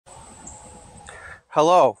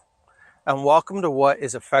Hello, and welcome to what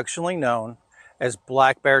is affectionately known as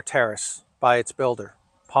Black Bear Terrace by its builder,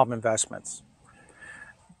 Palm Investments.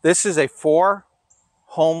 This is a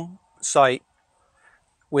 4-home site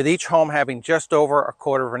with each home having just over a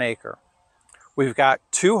quarter of an acre. We've got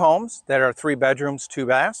 2 homes that are 3 bedrooms, 2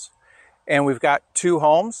 baths, and we've got 2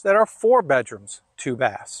 homes that are 4 bedrooms, 2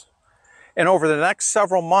 baths. And over the next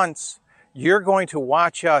several months, you're going to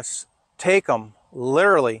watch us take them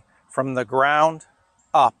literally from the ground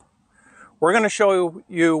up. We're going to show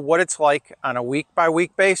you what it's like on a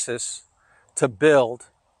week-by-week basis to build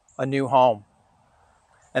a new home.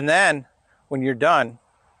 And then when you're done,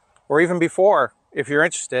 or even before, if you're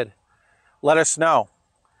interested, let us know,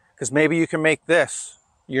 because maybe you can make this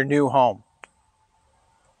your new home.